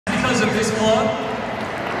this club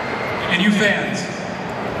and you fans.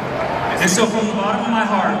 And so from the bottom of my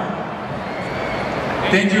heart,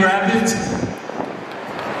 thank you Rapids,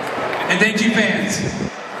 and thank you fans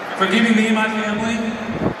for giving me and my family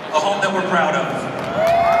a home that we're proud of.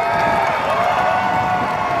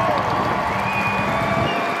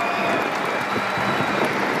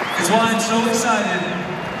 It's why I'm so excited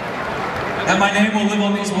that my name will live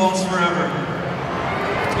on these walls forever.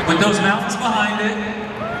 With those mountains behind it,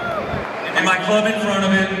 and my club in front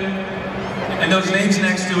of it, and those names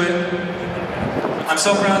next to it, I'm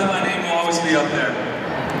so proud that my name will always be up there.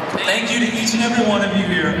 Thank you to each and every one of you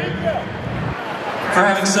here for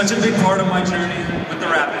having such a big part of my journey with the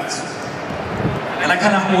Rapids. And I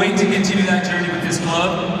cannot wait to continue that journey with this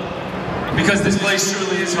club, because this place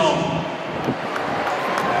truly is home.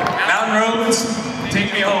 Mountain roads,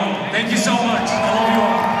 take me home. Thank you so much. I love you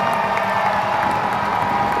all.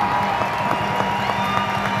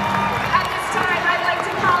 At this time, I'd like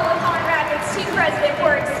to call upon Rapids Team President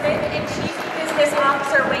Warwick Smith and Chief Business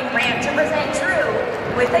Officer Wayne Grant to present Drew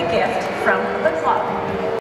with a gift from the club.